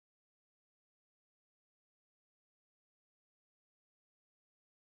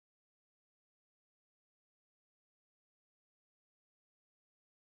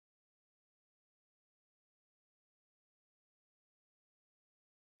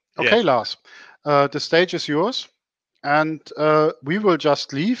Okay, Yeah. Lars, the stage is yours, and we will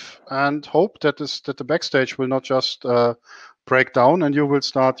just leave and hope that the backstage will not just break down, and you will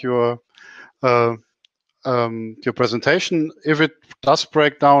start uh, your presentation. If it does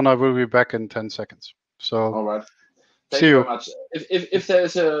break down, I will be back in 10 seconds. So All right. Thank see you very you. much. If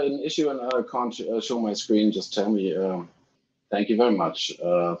there's an issue and I can't show my screen, just tell me. Thank you very much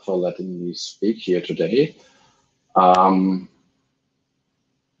for letting me speak here today. Um,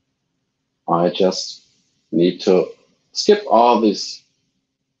 I just need to skip all this.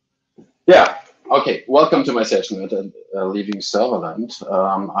 Yeah. Okay. Welcome to my session at Leaving Serverland.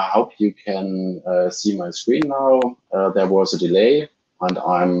 I hope you can see my screen now. There was a delay, and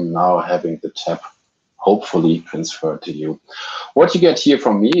I'm now having the tab hopefully transferred to you. What you get here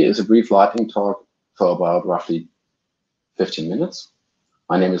from me is a brief lightning talk for about roughly 15 minutes.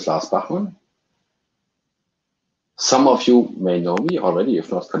 My name is Lars Bachmann. Some of you may know me already,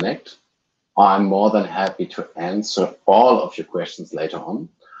 if not connect. I'm more than happy to answer all of your questions later on,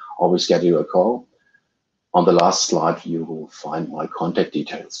 or we schedule a call. On the last slide, you will find my contact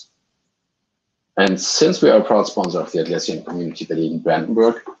details. And since we are a proud sponsor of the Atlassian Community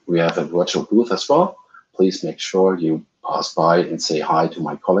Berlin-Brandenburg, we have a virtual booth as well. Please make sure you pass by and say hi to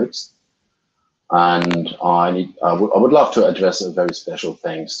my colleagues. And I would love to address a very special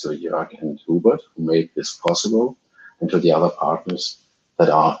thanks to Jörg and Hubert, who made this possible, and to the other partners that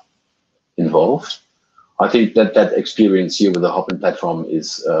are involved. I think that experience here with the Hopin platform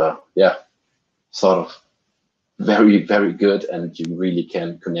is, sort of very, very good, and you really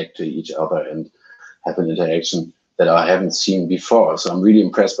can connect to each other and have an interaction that I haven't seen before. So I'm really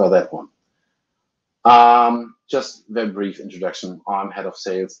impressed by that one. Just very brief introduction. I'm head of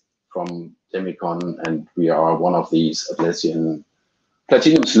sales from demicon, and we are one of these Atlassian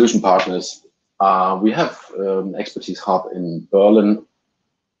Platinum Solution partners. We have an expertise hub in Berlin,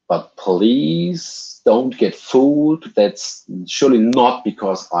 but please don't get fooled. That's surely not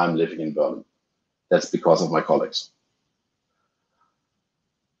because I'm living in Berlin. That's because of my colleagues.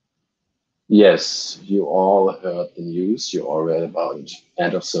 Yes, you all heard the news. You all read about it.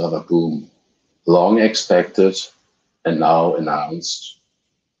 End of server boom. Long expected and now announced.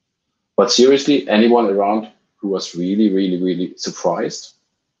 But seriously, anyone around who was really, really, really surprised?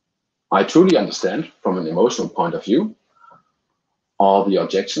 I truly understand from an emotional point of view all the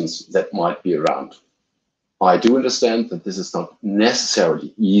objections that might be around. I do understand that this is not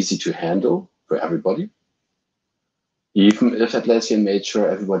necessarily easy to handle for everybody, even if Atlassian made sure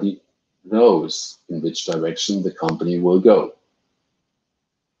everybody knows in which direction the company will go.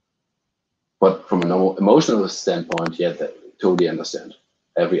 But from an emotional standpoint, yeah, I totally understand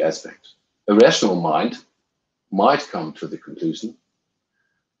every aspect. A rational mind might come to the conclusion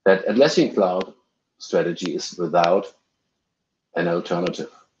that Atlassian Cloud strategy is without an alternative.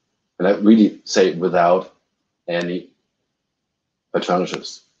 And I really say without any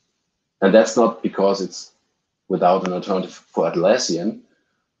alternatives. And that's not because it's without an alternative for Atlassian,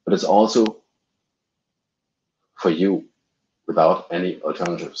 but it's also for you without any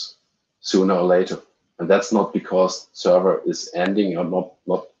alternatives sooner or later. And that's not because server is ending or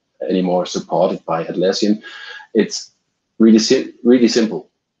not anymore supported by Atlassian. It's really simple,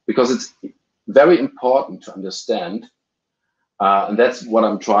 because it's very important to understand, and that's what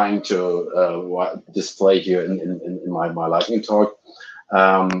I'm trying to display here in my lightning talk.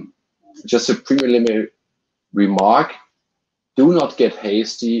 Just a preliminary remark: do not get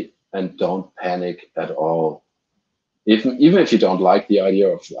hasty and don't panic at all. Even if you don't like the idea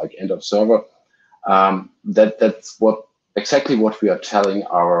of like end of server, that's exactly what we are telling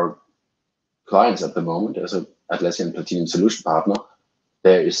our clients at the moment as a Atlassian Platinum Solution partner.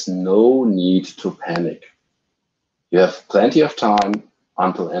 There is no need to panic. You have plenty of time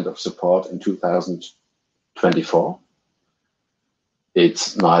until end of support in 2024.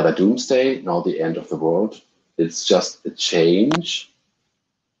 It's neither doomsday nor the end of the world. It's just a change,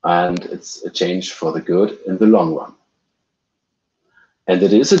 and it's a change for the good in the long run. And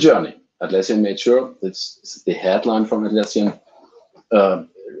it is a journey. Atlassian made sure, that's the headline from Atlassian,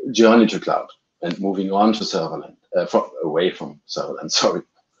 journey to cloud and moving on to serverland, away from serverland, sorry,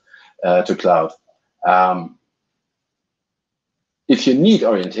 to cloud. If you need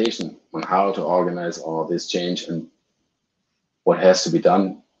orientation on how to organize all this change and what has to be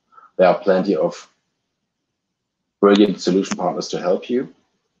done, there are plenty of brilliant solution partners to help you.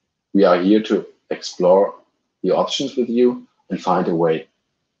 We are here to explore the options with you and find a way.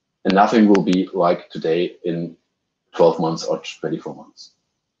 And nothing will be like today in 12 months or 24 months.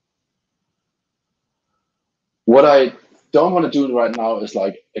 What I don't want to do right now is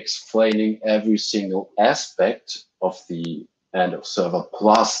like explaining every single aspect of the and of server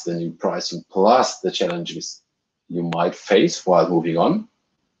plus the new pricing plus the challenges you might face while moving on.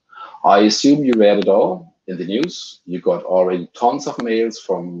 I assume you read it all in the news. You got already tons of mails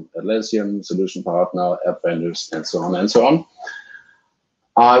from Atlassian, solution partner, app vendors, and so on and so on.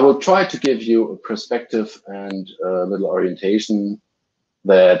 I will try to give you a perspective and a little orientation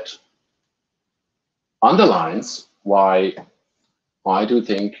that underlines why I do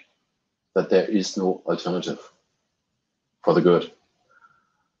think that there is no alternative for the good.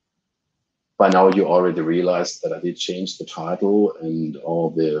 By now, you already realized that I did change the title and all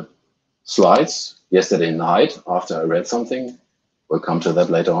the slides yesterday night after I read something. We'll come to that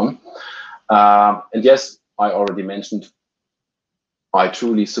later on. And yes, I already mentioned I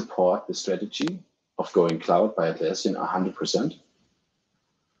truly support the strategy of going cloud by Atlassian 100%.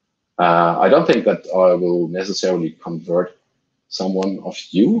 I don't think that I will necessarily convert someone of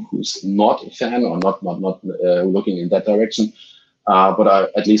you who's not a fan or not looking in that direction, but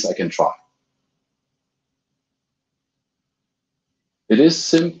at least I can try. It is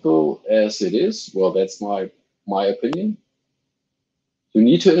simple as it is. Well, that's my opinion. You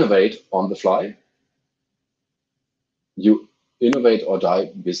need to innovate on the fly. You innovate or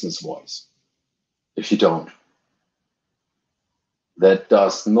die business-wise. If you don't, that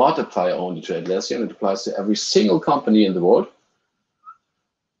does not apply only to Atlassian. It applies to every single company in the world,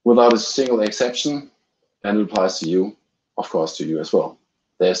 without a single exception, and it applies to you, of course, to you as well.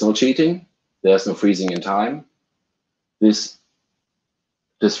 There's no cheating. There's no freezing in time. This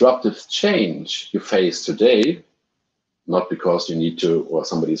disruptive change you face today, not because you need to or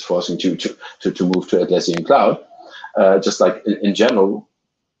somebody's forcing you to move to Atlassian Cloud, just like in general,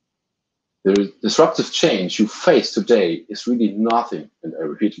 the disruptive change you face today is really nothing, and I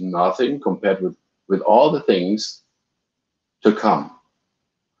repeat, nothing compared with all the things to come.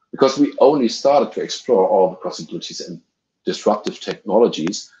 Because we only started to explore all the possibilities and disruptive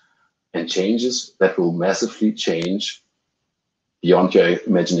technologies and changes that will massively change beyond your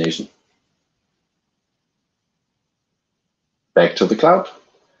imagination. Back to the cloud.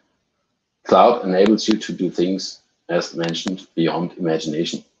 Cloud enables you to do things, as mentioned, beyond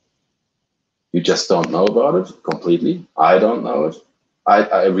imagination. You just don't know about it completely. I don't know it.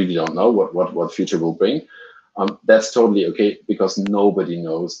 I really don't know what future will bring. That's totally okay, because nobody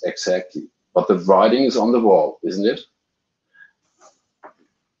knows exactly. But the writing is on the wall, isn't it?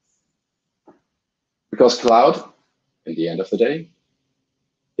 Because cloud, at the end of the day,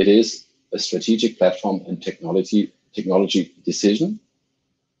 it is a strategic platform and technology decision.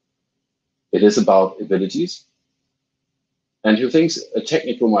 It is about abilities. And who thinks a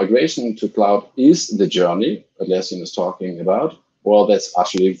technical migration to cloud is the journey Atlassian is talking about, well, that's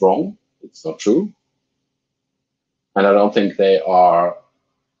utterly wrong. It's not true. And I don't think they are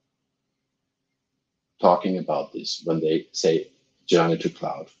talking about this when they say journey to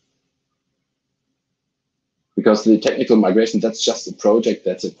cloud. Because the technical migration, that's just a project,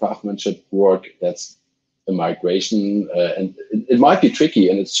 that's a craftsmanship work, that's a migration, and it might be tricky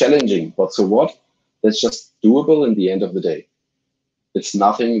and it's challenging, but so what? That's just doable in the end of the day. It's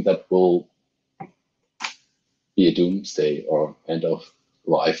nothing that will be a doomsday or end of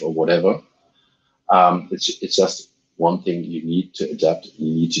life or whatever. It's just one thing you need to adapt,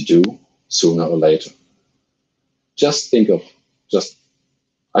 you need to do sooner or later. Just think of,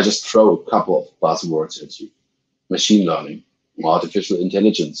 I just throw a couple of buzzwords at you. Machine learning, artificial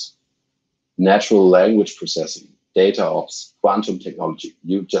intelligence, natural language processing, data ops, quantum technology,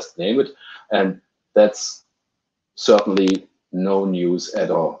 you just name it. And that's certainly no news at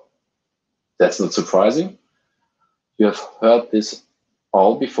all. That's not surprising. You have heard this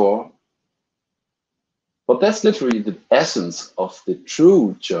all before. But that's literally the essence of the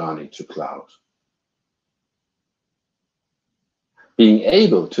true journey to cloud. Being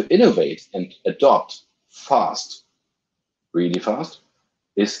able to innovate and adopt fast, really fast,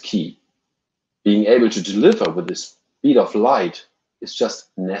 is key. Being able to deliver with the speed of light is just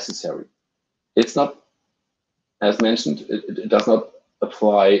necessary. It's not, as mentioned, it does not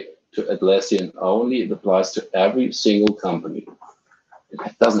apply to Atlassian only, it applies to every single company.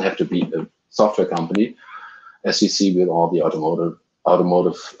 It doesn't have to be a software company, as you see with all the automotive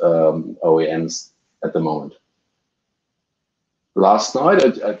OEMs at the moment. Last night,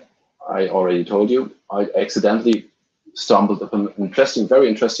 I already told you, I accidentally stumbled upon an very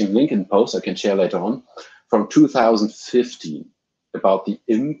interesting LinkedIn post I can share later on from 2015 about the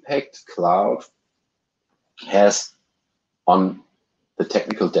impact cloud has on the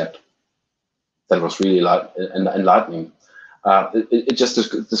technical debt. That was really enlightening. It just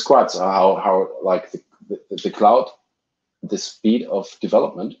describes how like the cloud, the speed of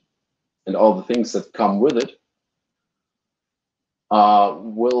development and all the things that come with it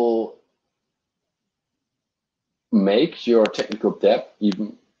will make your technical debt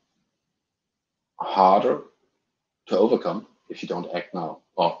even harder to overcome if you don't act now,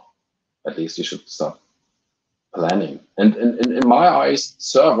 or at least you should start planning. And in my eyes,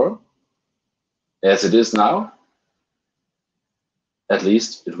 server, as it is now, at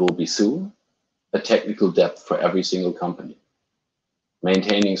least it will be soon, a technical debt for every single company.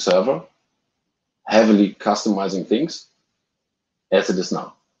 Maintaining server, heavily customizing things, as it is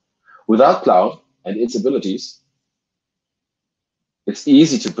now. Without cloud and its abilities, it's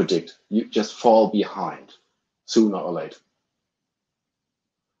easy to predict. You just fall behind sooner or later.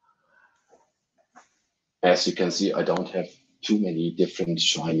 As you can see, I don't have too many different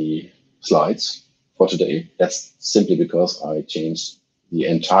shiny slides for today. That's simply because I changed the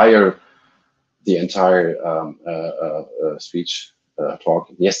entire speech talk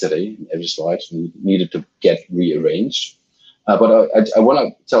yesterday. Every slide needed to get rearranged. But I want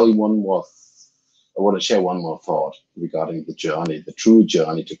to tell you one more. I want to share one more thought regarding the journey, the true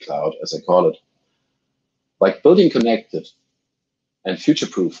journey to cloud, as I call it. Like building connected and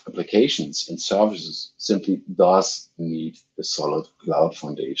future-proof applications and services simply does need a solid cloud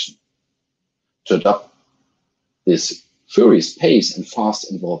foundation to adopt this furious pace and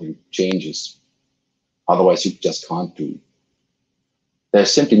fast evolving changes. Otherwise, you just can't do.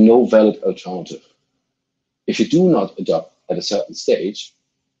 There's simply no valid alternative. If you do not adopt at a certain stage,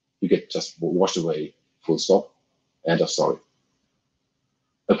 you get just washed away, full stop, end of story.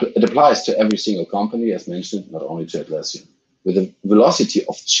 It applies to every single company, as mentioned, not only to Atlassian. With the velocity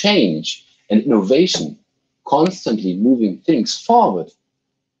of change and innovation, constantly moving things forward,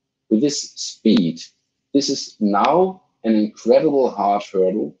 with this speed, this is now an incredible hard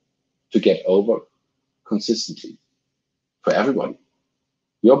hurdle to get over consistently for everybody.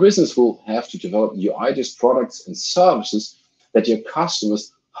 Your business will have to develop new ideas, products, and services that your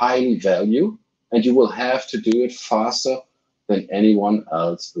customers highly value, and you will have to do it faster than anyone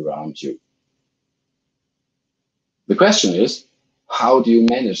else around you. The question is, how do you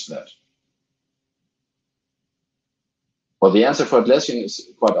manage that? Well, the answer for Atlassian is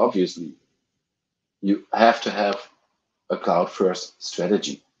quite obviously, you have to have a cloud-first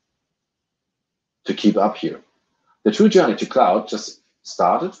strategy to keep up here. The true journey to cloud just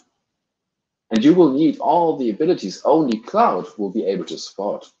started, and you will need all the abilities only cloud will be able to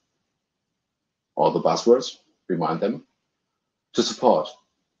support. All the buzzwords, remind them, to support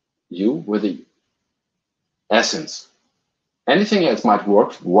you with the essence. Anything else might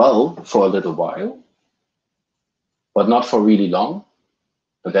work well for a little while, but not for really long.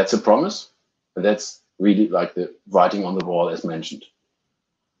 And that's a promise. And that's really like the writing on the wall as mentioned.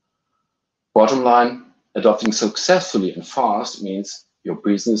 Bottom line, adopting successfully and fast means your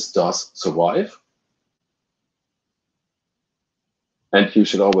business does survive. And you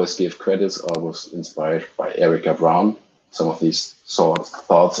should always give credits. I was inspired by Erica Brown. Some of these sort of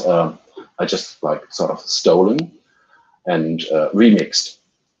thoughts are just like sort of stolen and remixed.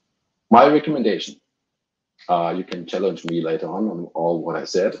 My recommendation, you can challenge me later on all what I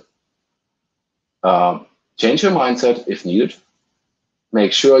said. Change your mindset if needed.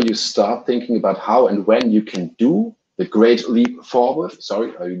 Make sure you start thinking about how and when you can do the great leap forward.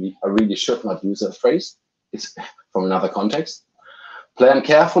 Sorry, I really should not use that phrase. It's from another context. Plan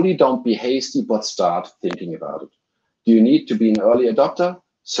carefully, don't be hasty, but start thinking about it. Do you need to be an early adopter?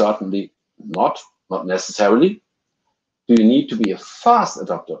 Certainly not necessarily. Do you need to be a fast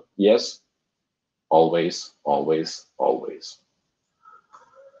adopter? Yes, always, always, always.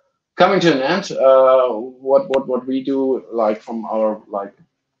 Coming to an end, what we do, like from our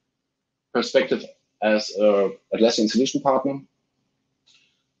perspective as a Atlassian solution partner,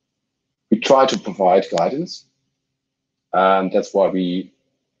 we try to provide guidance, and that's why we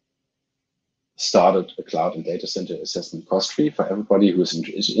started a cloud and data center assessment cost free for everybody who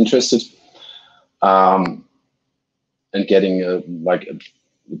is interested, and getting a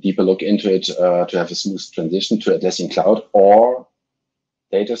deeper look into it to have a smooth transition to Atlassian cloud or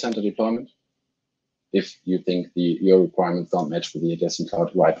data center deployment. If you think your requirements don't match with the Atlassian cloud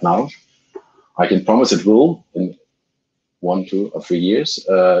right now, I can promise it will in 1, 2, or 3 years.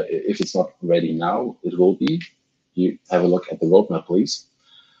 If it's not ready now, it will be. You have a look at the roadmap, please.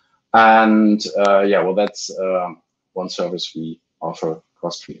 And yeah, well, that's one service we offer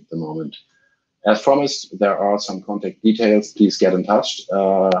cost-free at the moment. As promised, there are some contact details. Please get in touch.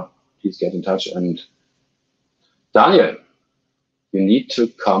 And Daniel, you need to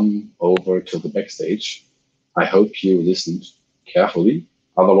come over to the backstage. I hope you listened carefully.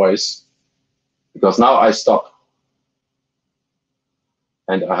 Otherwise, because now I stop.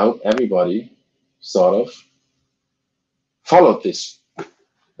 And I hope everybody sort of followed this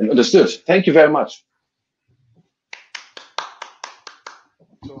and understood. Thank you very much.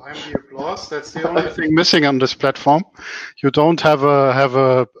 So I'm the applause. That's the only thing missing on this platform. You don't have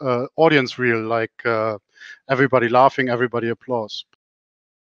a audience reel like everybody laughing, everybody applause.